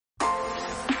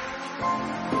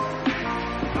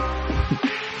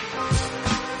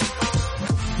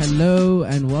Hello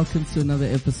and welcome to another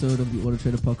episode of the Auto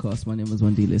Trader Podcast. My name is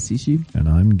Wandile Sishi. And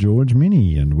I'm George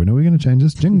Mini. And when are we going to change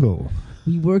this jingle?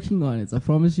 We're working on it. I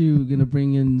promise you we're going to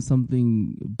bring in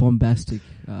something bombastic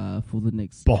for the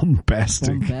next...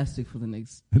 Bombastic? Bombastic for the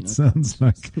next... It sounds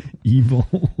like evil.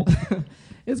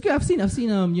 It's good. I've seen,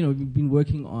 we've been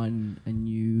working on a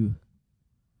new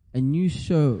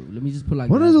show. Let me just put like...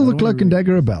 What does it look like in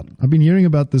Dagger about? I've been hearing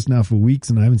about this now for weeks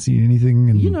and I haven't seen anything.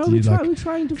 And we're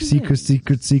trying different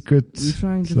secret. We're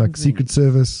trying it's like Secret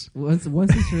Service. Once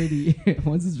it's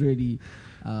ready,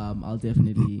 I'll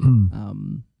definitely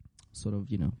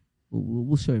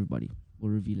we'll show everybody.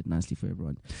 We'll reveal it nicely for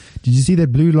everyone. Did you see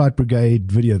that Blue Light Brigade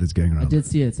video that's going around? I did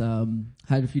see it.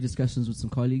 Had a few discussions with some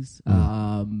colleagues.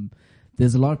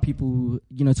 There's a lot of people who,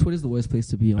 Twitter's the worst place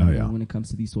to be on when it comes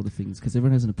to these sort of things because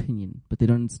everyone has an opinion, but they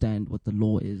don't understand what the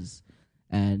law is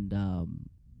and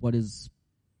what is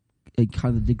a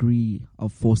kind of degree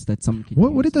of force that someone can use.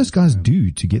 What did those guys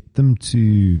do to get them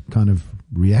to kind of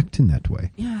react in that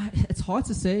way? Yeah, it's hard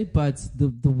to say, but the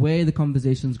way the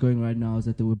conversation's going right now is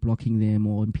that they were blocking them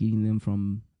or impeding them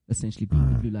from essentially being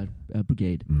the Blue Light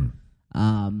Brigade.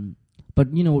 But,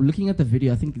 looking at the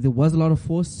video, I think there was a lot of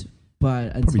force.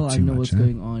 But until I know what's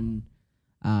going on,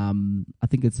 I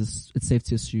think it's safe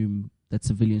to assume that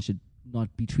civilians should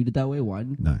not be treated that way,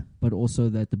 one. No. But also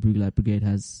that the Blue Light Brigade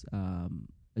has a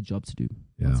job to do,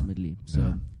 ultimately.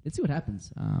 So let's see what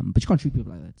happens. But you can't treat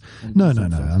people like that. No.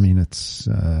 I mean, it's,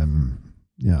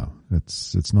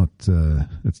 it's not,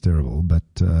 it's terrible. But,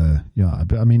 I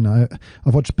mean,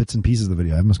 I've watched bits and pieces of the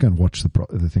video. I must go and watch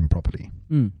the thing properly.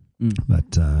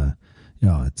 But,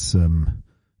 it's...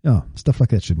 stuff like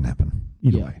that shouldn't happen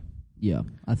either way. Yeah,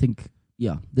 I think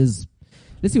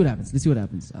let's see what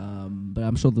happens. But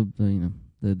I'm sure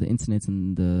the internet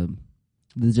and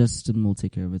the justice system will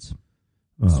take care of it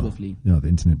swiftly. Yeah, the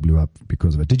internet blew up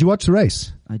because of it. Did you watch the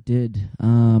race? I did.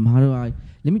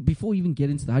 Before we even get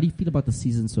into that, how do you feel about the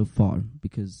season so far?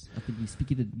 Because I think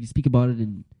we speak about it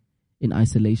in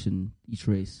isolation, each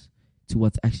race, to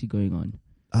what's actually going on.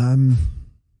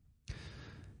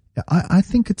 I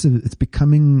think it's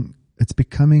becoming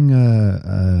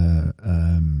a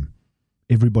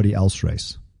everybody else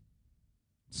race.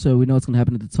 So we know what's going to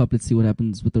happen at the top. Let's see what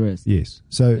happens with the rest. Yes.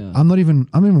 So I'm not even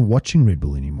watching Red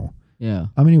Bull anymore. Yeah.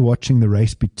 I'm only watching the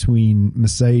race between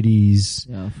Mercedes,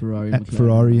 Ferrari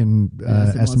and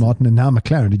Aston Martin, and now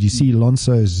McLaren. Did you see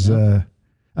Alonso's? Norris.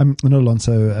 It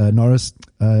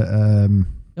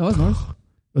was Norris.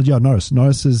 Well, yeah,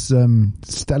 Norris's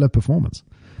stellar performance.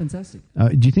 Fantastic.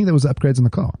 Do you think there was upgrades in the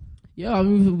car? Yeah, I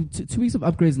mean, 2 weeks of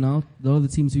upgrades now. A lot of the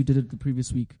teams who did it the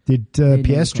previous week. Did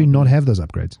Piastri not have those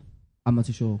upgrades? I'm not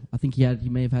too sure. I think he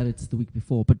may have had it the week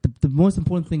before. But the most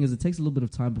important thing is it takes a little bit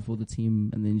of time before the team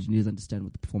and the engineers understand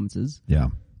what the performance is. Yeah.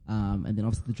 And then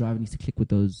obviously the driver needs to click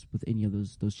with any of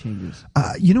those changes.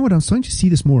 You know what? I'm starting to see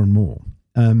this more and more.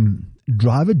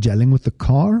 Driver gelling with the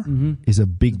car is a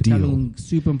big deal.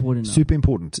 Super important now. Super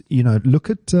important. Look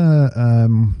at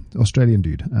Australian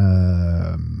dude.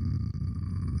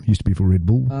 Used to be for Red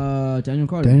Bull. Daniel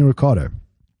Ricciardo.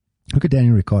 Look at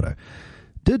Daniel Ricciardo.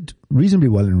 Did reasonably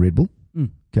well in Red Bull.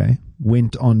 Okay.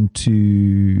 Went on to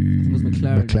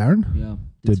McLaren. Yeah.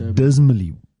 Did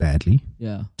dismally badly.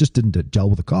 Yeah. Just didn't gel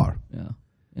with the car. Yeah.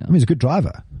 I mean, he's a good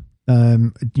driver.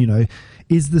 Did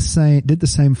the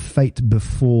same fate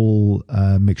befall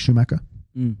Mick Schumacher?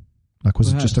 Like, was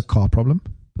Perhaps. it just a car problem?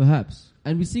 Perhaps.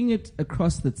 And we're seeing it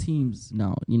across the teams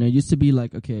now. It used to be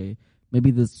like, okay,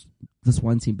 maybe this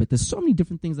one team, but there's so many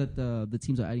different things that the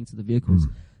teams are adding to the vehicles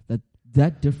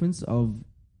that difference of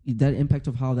that impact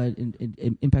of how that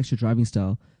impacts your driving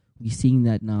style. We're seeing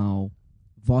that now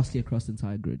vastly across the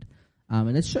entire grid.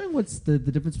 And it's showing what's the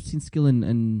difference between skill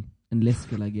and less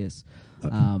skill, I guess.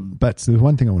 But the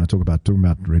one thing I want to talk about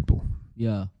Red Bull.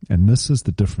 Yeah. And this is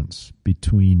the difference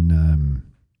between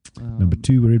number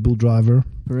 2 Red Bull driver,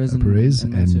 Perez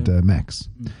and Max.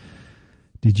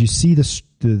 Did you see the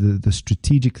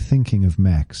strategic thinking of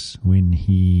Max when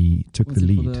he took the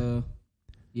lead?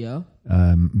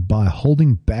 By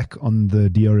holding back on the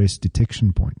DRS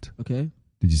detection point. Okay.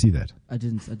 Did you see that? I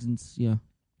didn't, yeah.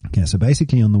 Okay, so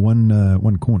basically on the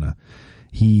one corner,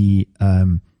 he,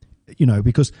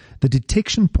 because the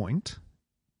detection point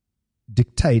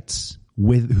dictates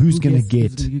who's going to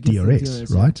get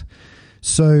DRS, right?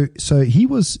 So he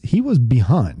was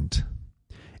behind,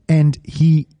 and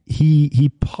he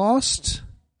passed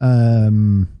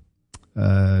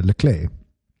Leclerc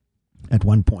at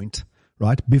one point,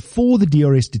 right before the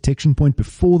DRS detection point,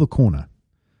 before the corner.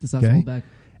 Hold back.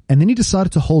 And then he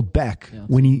decided to hold back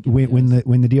when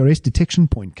the DRS detection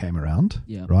point came around,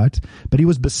 right? But he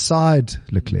was beside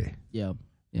Leclerc. Yeah.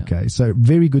 Yeah. Okay, so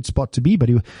very good spot to be,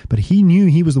 but he knew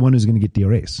he was the one who was going to get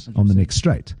DRS 100%. On the next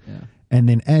straight. Yeah. And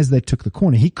then as they took the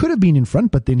corner, he could have been in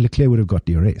front, but then Leclerc would have got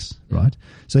DRS, right?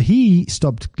 So he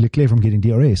stopped Leclerc from getting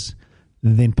DRS,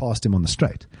 then passed him on the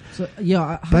straight. So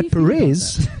yeah, but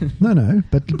Perez,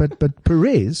 but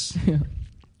Perez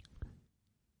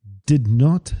did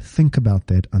not think about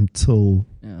that until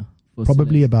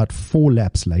probably about 4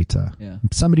 laps later. Yeah.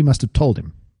 Somebody must have told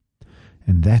him,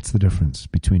 and that's the difference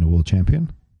between a world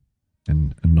champion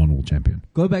and a non-world champion.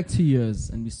 Go back 2 years,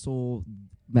 and we saw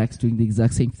Max doing the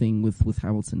exact same thing with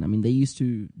Hamilton. I mean, they used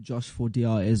to josh for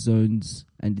DRS zones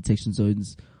and detection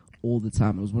zones all the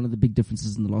time. It was one of the big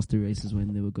differences in the last 3 races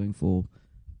when they were going for,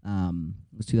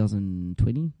 it was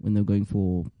 2020, when they were going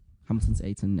for Hamilton's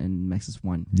 8 and Max's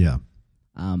 1. Yeah.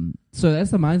 So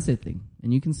that's the mindset thing.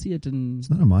 And you can see it in... It's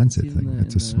not a mindset thing.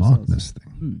 It's a smartness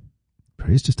thing.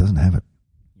 Perez just doesn't have it.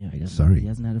 Yeah, he doesn't. Sorry. He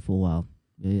hasn't had it for a while.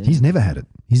 Yeah. He's never had it.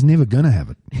 He's never going to have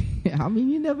it. I mean,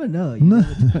 you never know.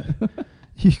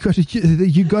 You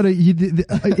got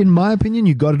to, in my opinion,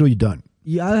 you got it or you don't.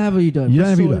 You either have or you don't. You don't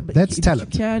have or you don't. That's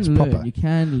talent. You can it's learn. proper. You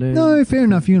can learn. No, fair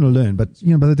enough. You're going to learn. But,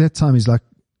 by that time, he's like,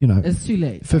 it's too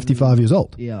late. 55 years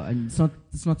old. Yeah, and it's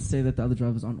not to say that the other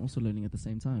drivers aren't also learning at the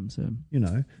same time. So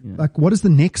like, what is the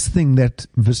next thing that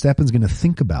Verstappen's going to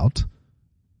think about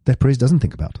that Perez doesn't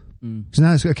think about? So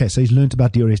now, so he's learned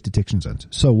about DRS detection zones.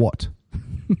 So what?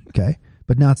 Okay,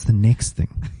 but now it's the next thing.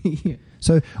 Yeah.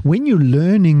 So when you're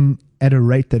learning at a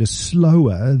rate that is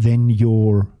slower than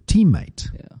your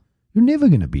teammate, you're never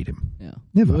going to beat him. Yeah,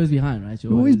 never. You're always behind, right?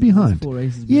 You're always behind. 4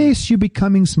 races behind. Yes, you're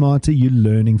becoming smarter. You're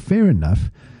learning. Fair enough,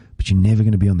 but you're never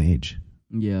going to be on the edge.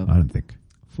 Yeah, I don't think.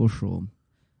 For sure.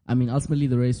 I mean, ultimately,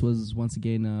 the race was once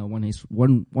again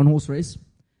one horse race.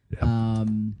 Yeah.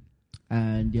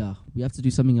 And we have to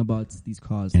do something about these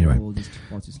cars. Anyway, they're all just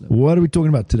far too slow. What are we talking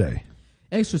about today?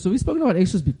 Extras. So we've spoken about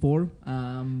extras before,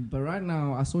 but right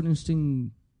now I saw an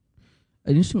interesting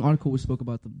article which spoke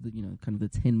about the kind of the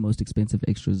 10 most expensive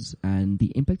extras and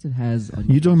the impact it has on.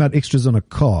 You're talking about extras on a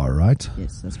car, right?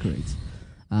 Yes, that's correct.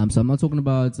 So I'm not talking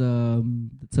about the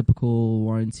typical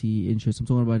warranty insurance. I'm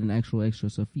talking about an actual extra,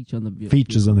 so feature on the vehicle.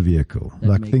 Features on the vehicle,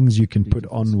 like things you can put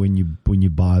on when you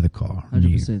buy the car.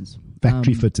 100%.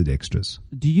 Factory fitted extras.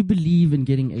 Do you believe in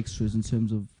getting extras in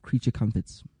terms of creature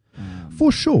comforts?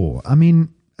 For sure. I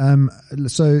mean,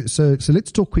 so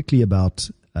let's talk quickly about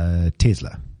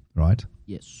Tesla, right?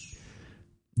 Yes.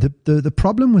 The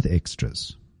problem with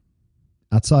extras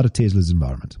outside of Tesla's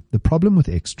environment, the problem with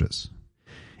extras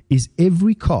is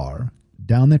every car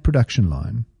down that production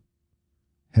line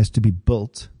has to be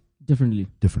built differently.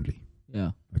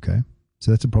 Yeah. Okay.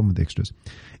 So that's a problem with extras.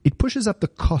 It pushes up the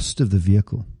cost of the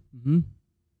vehicle. Mm-hmm.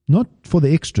 Not for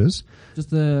the extras. Just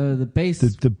the base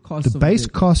cost. The base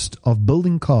cost of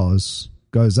building cars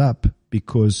goes up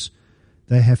because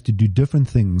they have to do different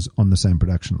things on the same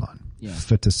production line. Yeah.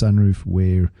 Fit a sunroof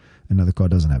where another car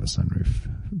doesn't have a sunroof.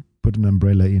 Put an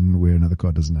umbrella in where another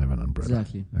car doesn't have an umbrella.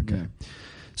 Exactly. Okay. Yeah.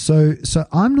 So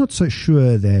I'm not so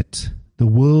sure that the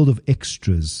world of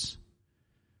extras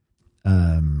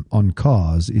on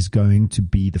cars is going to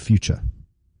be the future.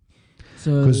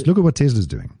 Because look at what Tesla's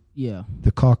doing. Yeah.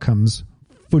 The car comes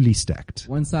fully stacked.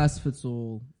 One size fits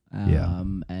all.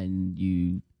 And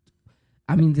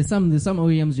there's some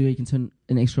OEMs where you can turn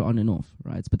an extra on and off,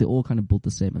 right? But they're all kind of built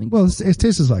the same. I think. Well,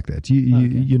 Tesla's like that.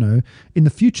 You know, in the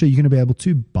future, you're going to be able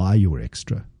to buy your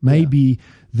extra. Maybe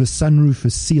the sunroof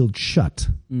is sealed shut,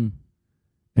 and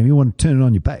you want to turn it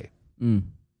on, you pay. You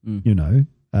know,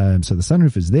 so the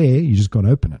sunroof is there. You just got to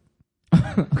open it.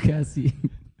 Okay, I see.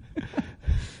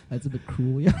 That's a bit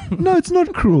cruel, yeah. No, it's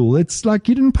not cruel. It's like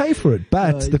you didn't pay for it,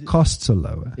 but the costs are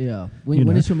lower. Yeah.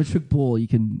 When it's your matric ball, you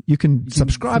can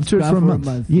subscribe to it for a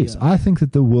month. Yes, yeah. I think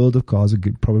that the world of cars are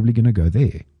probably going to go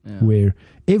there, where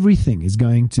everything is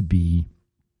going to be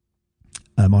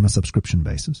on a subscription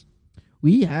basis.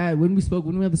 When we had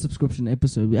the subscription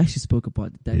episode, we actually spoke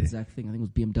about that exact thing. I think it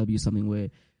was BMW something where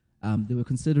they were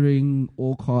considering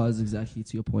all cars, exactly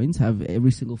to your point, have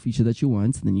every single feature that you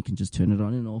want, and then you can just turn it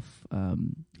on and off.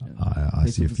 I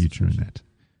see a future in that.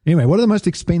 Anyway, what are the most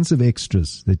expensive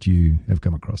extras that you have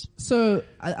come across? So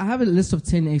I have a list of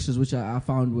 10 extras which I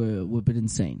found were a bit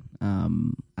insane.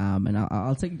 And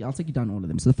I'll take you down all of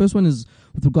them. So the first one is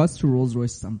with regards to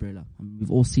Rolls-Royce's umbrella. I mean,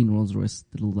 we've all seen Rolls-Royce,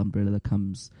 the little umbrella that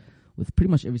comes with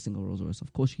pretty much every single Rolls-Royce.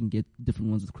 Of course, you can get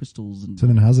different ones with crystals. So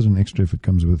then how's it an extra if it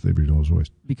comes with every Rolls-Royce?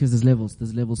 Because there's levels.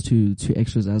 There's levels to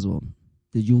extras as well.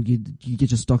 You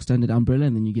get your stock standard umbrella,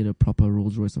 and then you get a proper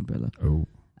Rolls-Royce umbrella. Oh.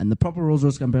 And the proper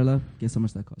Rolls-Royce umbrella, guess how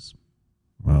much that costs?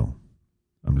 Well,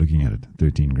 I'm looking at it.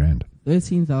 13 grand.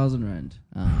 13,000 rand.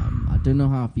 I don't know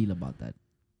how I feel about that.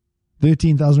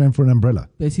 13,000 rand for an umbrella.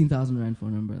 13,000 rand for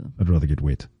an umbrella. I'd rather get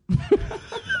wet.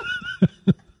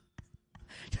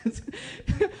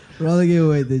 Rather get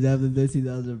wet than have the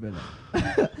 13,000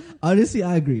 umbrella. Honestly,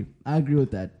 I agree. I agree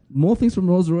with that. More things from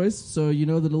Rolls-Royce. So, you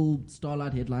know the little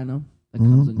Starlight headliner that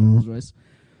comes in Rolls-Royce?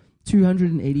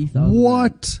 280,000.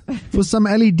 What? For some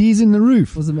LEDs in the roof?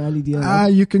 For some LED.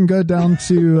 You can go down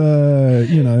to,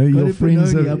 your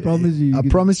friends. I promise you. I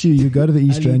promise you go to the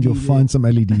East End, you'll find some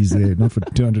LEDs there, not for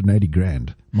 280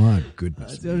 grand. My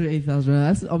goodness. 280,000.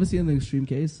 That's obviously in the extreme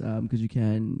case, because you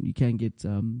can get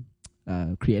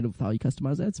creative with how you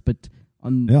customize that. But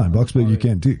in Boxburg you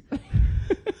can too.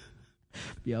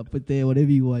 Yeah, put there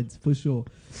whatever you want for sure.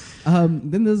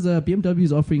 Then there's BMW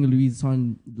is offering a Louis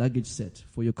Vuitton luggage set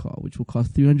for your car, which will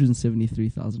cost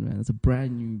 373,000 rand. It's a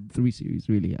brand new 3 Series,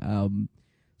 really.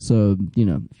 So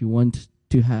if you want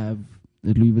to have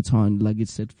a Louis Vuitton luggage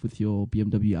set with your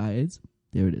BMW i8s,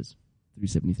 there it is,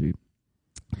 373.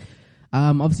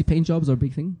 Obviously, paint jobs are a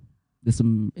big thing. There's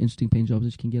some interesting paint jobs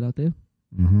that you can get out there.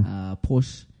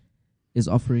 Porsche is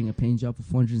offering a paint job for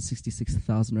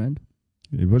 466,000 rand.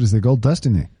 What is the gold dust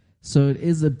in there? So it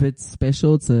is a bit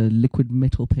special. It's a liquid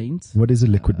metal paint. What is a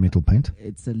liquid metal paint?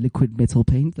 It's a liquid metal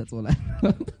paint. That's all I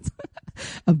know.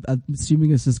 I'm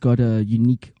assuming it's just got a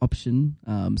unique option.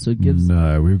 So it gives...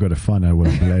 No, we've got to find out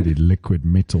what a bloody liquid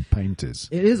metal paint is.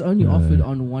 It is only offered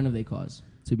on one of their cars,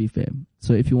 to be fair.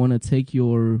 So if you want to take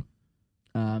your...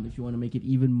 if you want to make it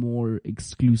even more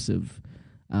exclusive,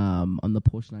 on the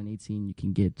Porsche 918, you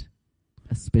can get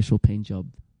a special paint job,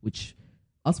 which...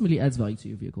 ultimately adds value to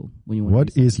your vehicle when you want.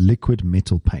 What is liquid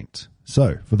metal paint?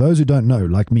 So, for those who don't know,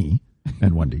 like me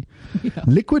and Wendy,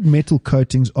 liquid metal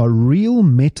coatings are real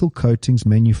metal coatings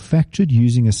manufactured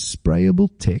using a sprayable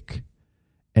tech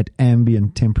at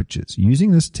ambient temperatures.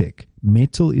 Using this tech,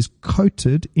 metal is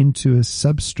coated into a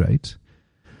substrate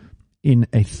in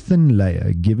a thin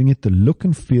layer, giving it the look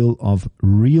and feel of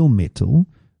real metal,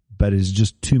 but is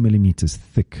just 2 millimeters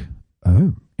thick.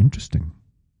 Oh, interesting.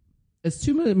 It's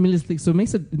 2 millimeters thick, so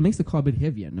it makes the car a bit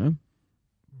heavier, no?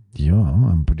 Yeah,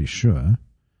 I'm pretty sure.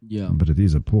 Yeah. But it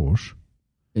is a Porsche.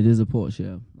 It is a Porsche,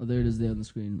 yeah. Oh, there it is there on the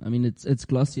screen. I mean, it's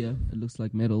glossier. It looks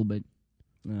like metal, but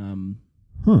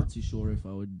not too sure if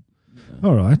I would...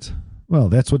 All right. Well,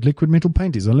 that's what liquid metal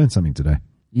paint is. I learned something today.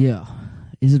 Yeah.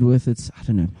 Is it worth it? I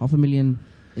don't know. 500,000.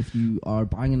 If you are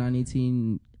buying a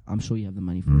 918, I'm sure you have the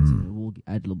money for it. So it will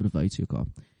add a little bit of value to your car.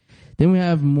 Then we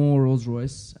have more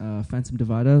Rolls-Royce Phantom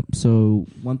divider. So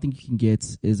one thing you can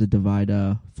get is a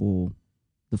divider for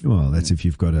the... Well, that's if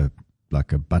you've got a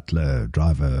butler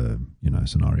driver,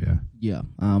 scenario. Yeah,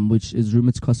 which is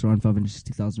rumored to cost around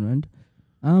 560,000 rand.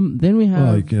 Then we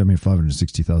have... Well,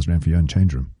 560,000 rand for your own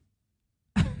change room.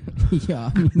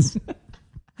 Yeah, I mean...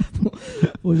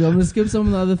 Well, I'm going to skip some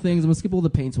of the other things. I'm going to skip all the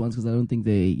paint ones because I don't think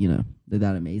they're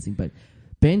that amazing. But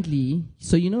Bentley,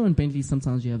 so in Bentley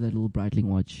sometimes you have that little Breitling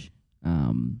watch,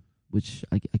 which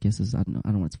I guess is, I don't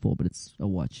know what it's for, but it's a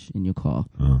watch in your car.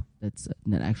 That's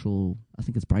an actual, I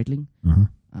think it's Breitling.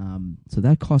 So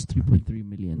that costs 3.3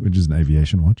 million. Which is an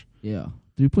aviation watch? Yeah,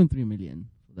 3.3 million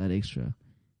for that extra.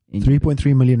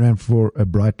 3.3 million rand for a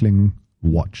Breitling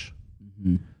watch.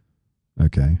 Mm-hmm.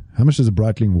 Okay. How much does a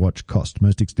Breitling watch cost?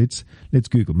 Let's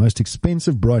Google. Most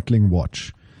expensive Breitling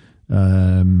watch.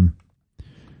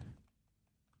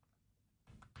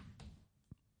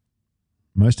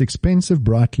 Most expensive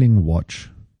Breitling watch.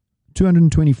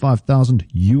 $225,000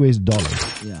 US.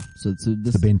 Yeah. So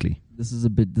this, the Bentley. This is a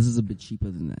bit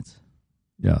cheaper than that.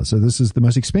 Yeah, so this is the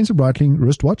most expensive Breitling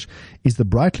wristwatch is the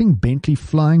Breitling Bentley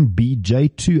Flying B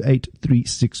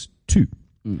J28362.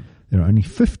 There are only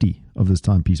 50 of this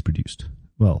timepiece produced.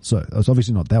 Well, so it's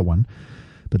obviously not that one,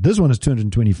 but this one is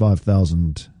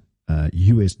 $225,000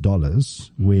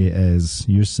 US, whereas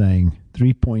you're saying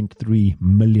 3.3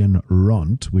 million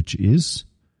rand, which is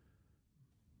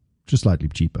just slightly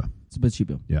cheaper. It's a bit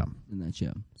cheaper. Yeah. In that,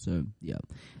 yeah. So, yeah.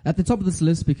 At the top of this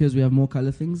list, because we have more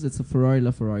color things, it's a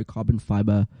LaFerrari carbon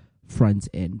fiber front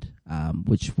end,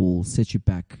 which will set you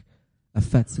back a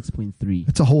fat 6.3.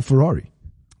 It's a whole Ferrari.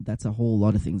 That's a whole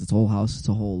lot of things. It's a whole house. It's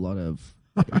a whole lot of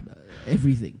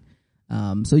everything.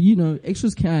 So,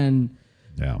 extras can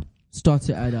start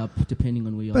to add up depending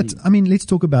on where you're. But, I mean, let's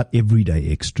talk about everyday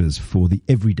extras for the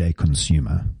everyday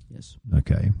consumer. Yes.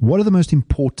 Okay. What are the most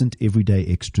important everyday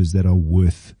extras that are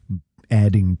worth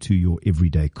adding to your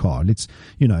everyday car? Let's,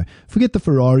 forget the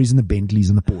Ferraris and the Bentleys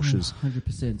and the Porsches.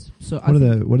 100%. So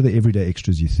what are the everyday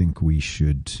extras you think we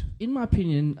should, in my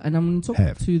opinion, and I'm going to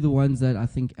talk to the ones that I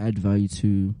think add value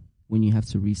to when you have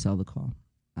to resell the car.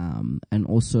 And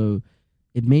also,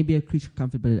 it may be a creature of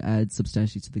comfort, but it adds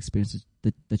substantially to the experience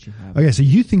that you have. Okay, so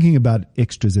you're thinking about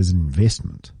extras as an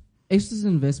investment. Extras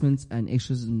in investments and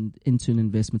extras into an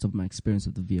investment of my experience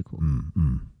of the vehicle.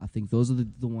 I think those are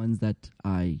the ones that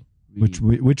I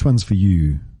really Which ones for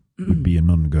you would be a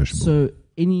non-negotiable? So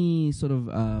any sort of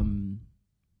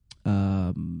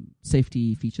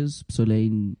safety features, so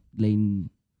lane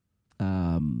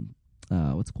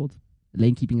what's it called?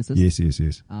 Lane keeping assist. Yes.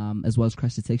 As well as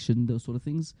crash detection, those sort of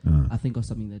things, I think are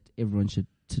something that everyone should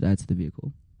add to the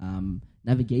vehicle.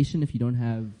 Navigation, if you don't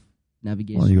have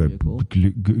navigation, you got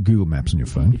Google Maps on your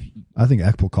phone. I think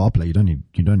Apple CarPlay, you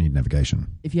don't need navigation.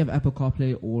 If you have Apple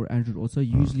CarPlay or Android Auto,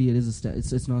 usually it is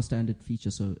it's not a standard feature.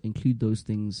 So include those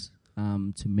things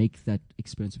to make that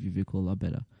experience of your vehicle a lot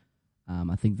better.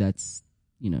 I think that's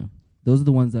those are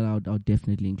the ones that I'll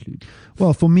definitely include.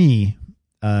 Well, for me,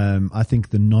 I think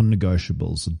the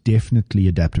non-negotiables are definitely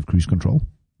adaptive cruise control.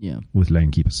 Yeah. With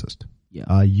lane keep assist. Yeah.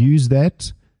 I use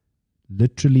that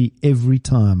literally every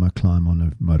time I climb on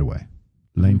a motorway.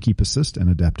 Lane keep assist and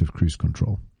adaptive cruise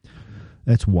control.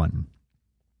 That's one.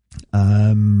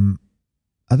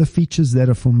 Other features that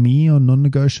are for me are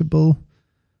non-negotiable.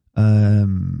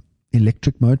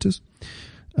 Electric motors.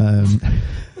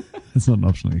 It's not an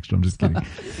optional extra. I'm just kidding.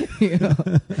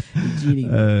 Cheating.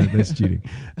 That's cheating.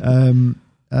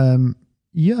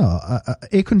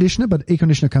 Air conditioner, but air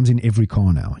conditioner comes in every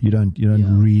car now. You don't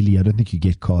really. I don't think you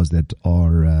get cars that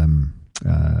are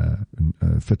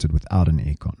fitted without an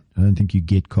aircon. I don't think you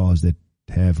get cars that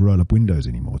have roll-up windows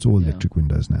anymore. It's all electric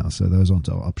windows now, so those aren't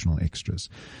our optional extras.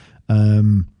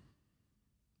 So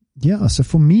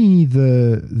for me,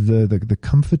 the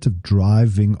comfort of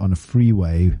driving on a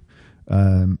freeway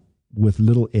with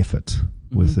little effort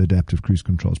with adaptive cruise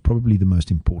control is probably the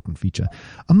most important feature.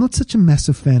 I'm not such a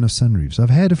massive fan of sunroofs. I've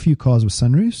had a few cars with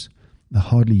sunroofs. I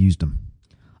hardly used them.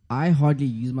 I hardly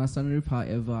use my sunroof.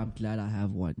 However, I'm glad I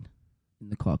have one in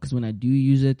the car because when I do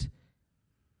use it,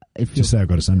 just say I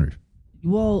got a sunroof.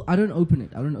 Well, I don't open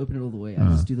it. I don't open it all the way. I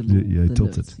just do the little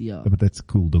tilt it. Yeah, but that's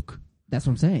cool, look. That's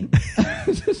what I'm saying.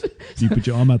 You put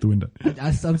your arm out the window.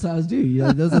 I sometimes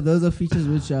do. Those are features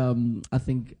which I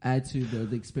think add to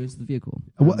the experience of the vehicle.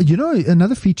 Well,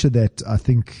 another feature that I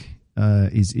think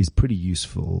is pretty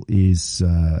useful is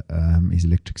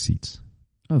electric seats.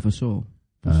 Oh, for sure.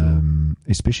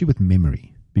 Especially with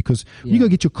memory, because you go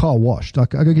get your car washed. I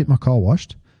go get my car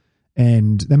washed.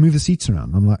 And they move the seats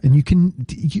around. I'm like, and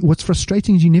what's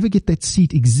frustrating is you never get that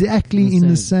seat exactly in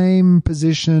the same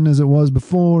position as it was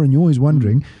before, and you're always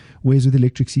wondering. Whereas with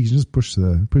electric seats, you just push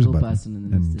the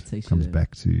button and it comes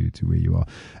back to where you are.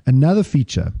 Another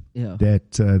feature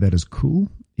that is cool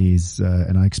is,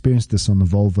 and I experienced this on the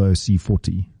Volvo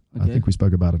C40. I think we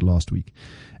spoke about it last week,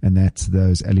 and that's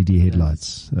those LED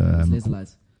headlights, laser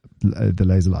lights. The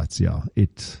laser lights. Yeah,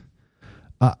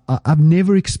 I've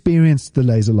never experienced the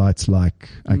laser lights like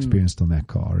I experienced on that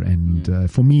car. And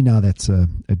for me now, that's a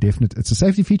definite, it's a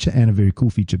safety feature and a very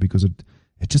cool feature because it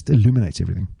just illuminates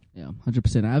everything. Yeah,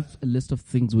 100%. I have a list of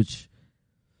things which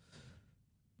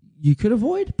you could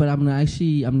avoid, but I'm gonna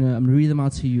read them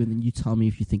out to you, and then you tell me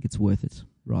if you think it's worth it.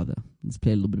 Rather, let's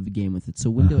play a little bit of a game with it. So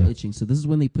window etching. So this is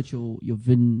when they put your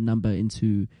VIN number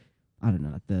into, I don't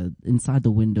know, like inside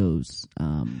the windows.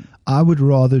 I would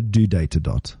rather do data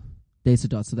dot. Data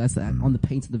dot. So that's on the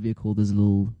paint of the vehicle. There's a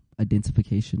little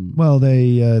identification. Well,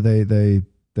 they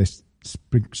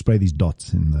spray these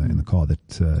dots in the car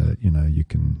that you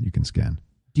can scan.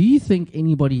 Do you think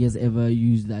anybody has ever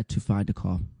used that to find a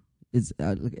car?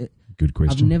 Good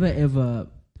question. I've never ever.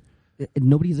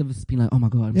 Nobody's ever been like, "Oh my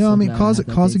god!" Cars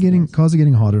are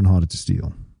getting harder and harder to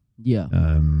steal. Yeah.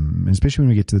 Especially when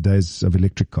we get to the days of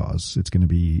electric cars, it's going to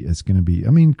be.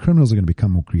 I mean, criminals are going to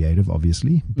become more creative,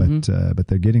 obviously, but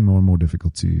they're getting more and more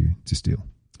difficult to steal.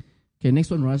 Okay, next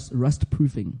one, rust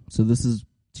proofing. So this is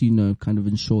to kind of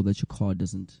ensure that your car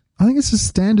doesn't. I think it's a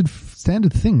standard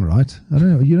thing, right? I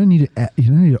don't know. You don't need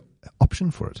an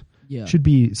option for it. Yeah. It should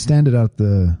be standard out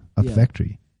the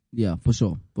factory. Yeah, for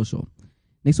sure.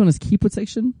 Next one is key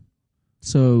protection.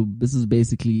 So this is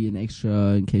basically an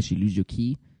extra in case you lose your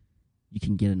key. You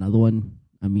can get another one.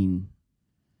 I mean,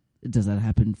 does that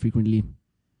happen frequently?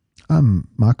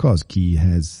 My car's key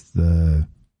has the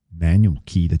manual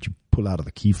key that you pull out of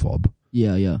the key fob.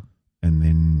 Yeah. And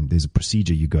then there's a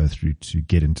procedure you go through to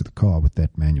get into the car with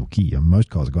that manual key. And most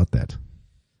cars have got that.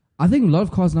 I think a lot of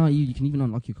cars now, you can even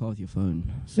unlock your car with your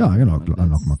phone. So I can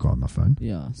unlock my car with my phone.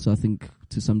 Yeah, so I think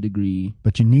to some degree.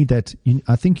 But you need that.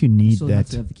 I think you need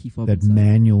that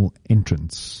manual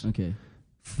entrance. Okay.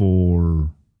 For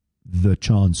the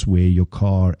chance where your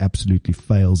car absolutely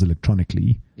fails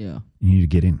electronically. Yeah. You need to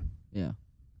get in. Yeah.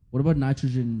 What about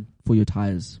nitrogen for your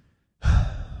tires?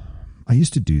 I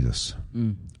used to do this.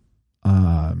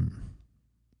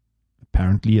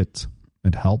 Apparently it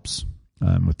it helps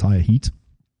with tire heat.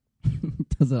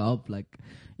 Does it help like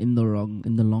in the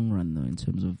long run though, in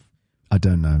terms of? I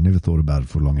don't know. I've never thought about it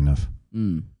for long enough.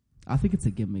 I think it's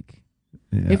a gimmick.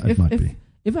 Yeah, it might be.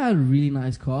 If I had a really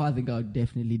nice car, I think I would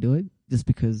definitely do it just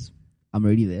because I'm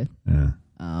already there. Yeah.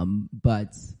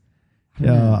 But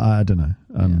I don't know.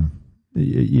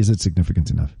 Is it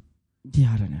significant enough?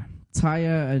 Yeah, I don't know.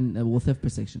 Tire and theft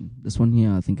protection. This one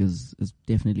here, I think, is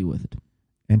definitely worth it.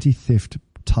 Anti-theft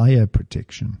tire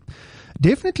protection.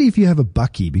 Definitely if you have a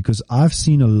Bucky, because I've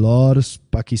seen a lot of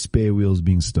Bucky spare wheels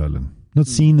being stolen. Not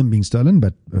seen them being stolen,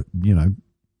 but,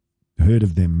 heard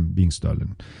of them being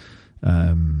stolen.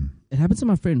 It happened to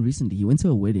my friend recently. He went to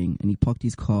a wedding and he parked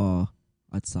his car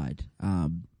outside.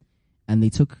 And they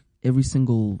took every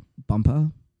single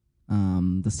bumper,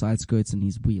 the side skirts and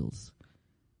his wheels.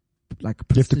 Like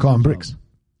left the car on bricks.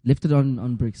 Left it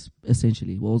on bricks,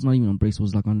 essentially. Well, it was not even on bricks. It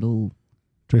was like on little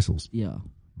trestles. Yeah.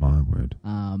 My word.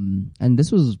 And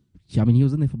this was, he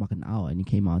was in there for like an hour, and he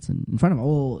came out and in front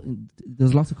of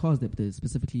there's lots of cars there, but they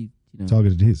specifically,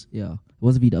 targeted his. Yeah, it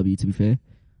was a VW, to be fair.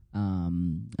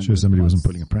 Sure, somebody wasn't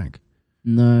pulling a prank.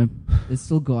 No, it's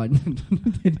still gone.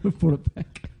 They never brought it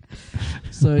back.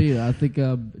 So I think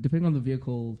depending on the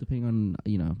vehicle,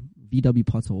 VW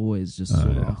parts are always just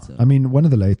sort of after. I mean, one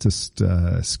of the latest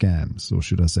scams, or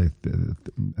should I say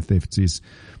thefts, is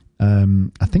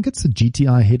I think it's the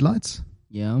GTI headlights.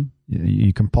 Yeah.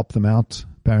 You can pop them out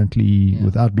apparently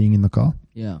without being in the car.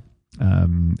 Yeah.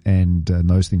 And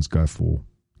those things go for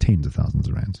tens of thousands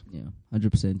of rands. Yeah,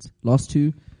 100%. Last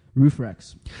two, roof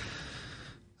racks.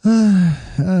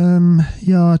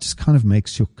 It just kind of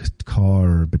makes your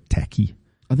car a bit tacky.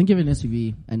 I think if you have an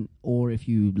SUV or if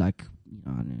you like,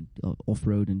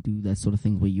 off-road and do that sort of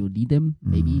thing where you need them,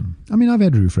 maybe. I mean, I've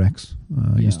had roof racks.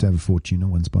 I used to have a Fortuner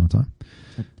once upon a time.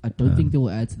 I don't think they will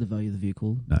add to the value of the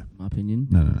vehicle. No, in my opinion.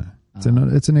 No.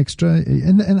 It's an extra,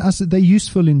 and they're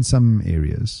useful in some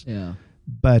areas. Yeah.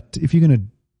 But if you're going to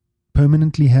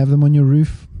permanently have them on your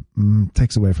roof,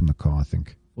 takes away from the car, I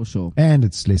think. For sure. And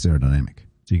it's less aerodynamic,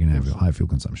 so you can have a high fuel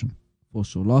consumption. For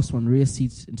sure. Last one, rear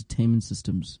seat entertainment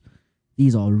systems.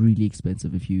 These are really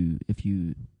expensive if you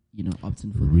opt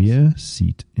in for rear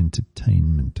seat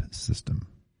entertainment system.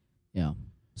 Yeah.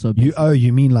 So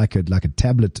you mean like a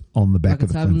tablet on the back of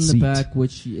the front seat? Like a tablet in the back,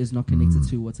 which is not connected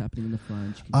to what's happening in the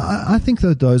front. I think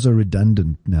that those are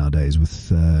redundant nowadays with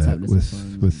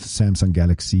Samsung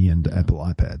Galaxy and Apple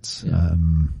iPads.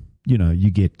 Yeah. You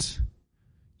get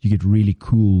really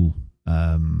cool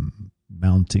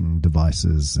mounting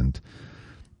devices, and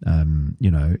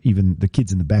even the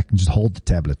kids in the back can just hold the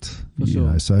tablet.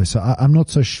 So I'm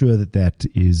not so sure that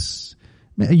is.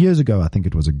 Years ago, I think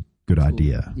it was a good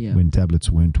idea when tablets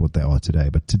weren't what they are today.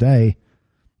 But today,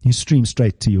 you stream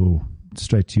straight to your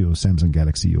Samsung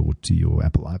Galaxy or to your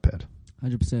Apple iPad.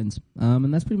 100%.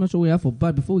 And that's pretty much all we have for.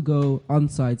 But before we go on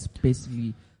sites,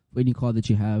 basically for any car that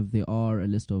you have, there are a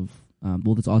list of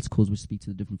there's articles which speak to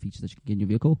the different features that you can get in your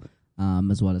vehicle,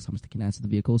 as well as how much they can add to the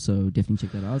vehicle. So definitely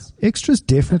check that out. Extras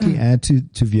definitely add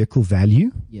to vehicle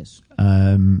value. Yes.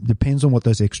 Depends on what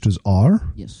those extras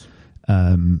are. Yes.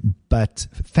 But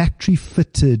factory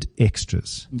fitted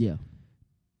extras. Yeah.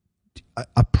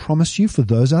 I promise you, for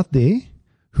those out there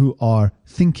who are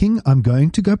thinking, I'm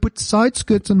going to go put side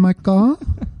skirts on my car,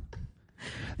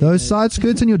 those side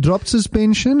skirts and your drop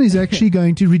suspension is actually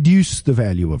going to reduce the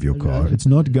value of your car. It's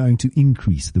not going to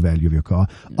increase the value of your car.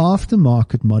 Yeah.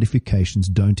 Aftermarket modifications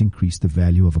don't increase the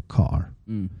value of a car.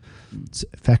 It's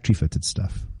factory fitted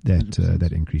stuff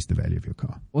that increase the value of your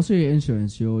car. Also, your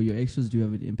insurance, your extras do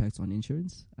have an impact on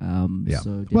insurance.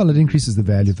 So it increases the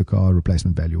value of the car,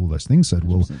 replacement value, all those things. So it 100%.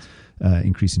 Will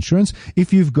increase insurance.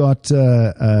 If you've got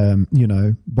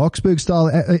Boxberg style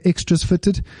extras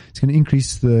fitted, it's going to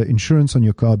increase the insurance on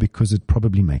your car because it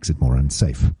probably makes it more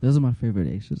unsafe. Those are my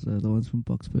favorite extras, the ones from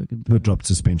Boxberg. And the drop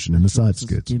suspension and the side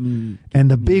skirts, and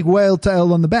the big whale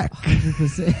tail on the back.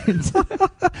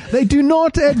 100%. They do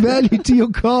not add value to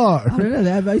your car. I don't know,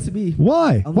 they add value to me.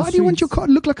 Why? Why do you want your car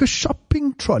to look like a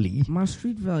shopping trolley? My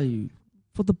street value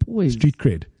for the boys. Street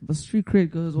cred. The street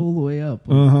cred goes all the way up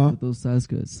with those side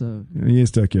skirts. So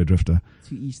yes, Tokyo Drifter.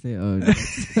 To each their own.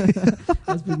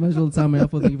 That's pretty much all the time we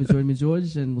have for. Thank you for joining me,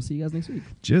 George, and we'll see you guys next week.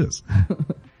 Cheers.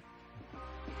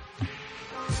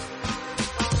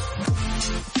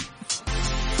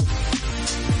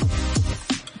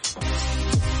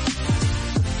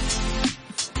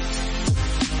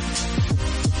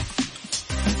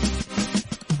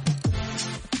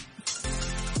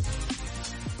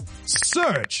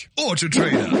 Search Auto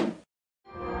Trader.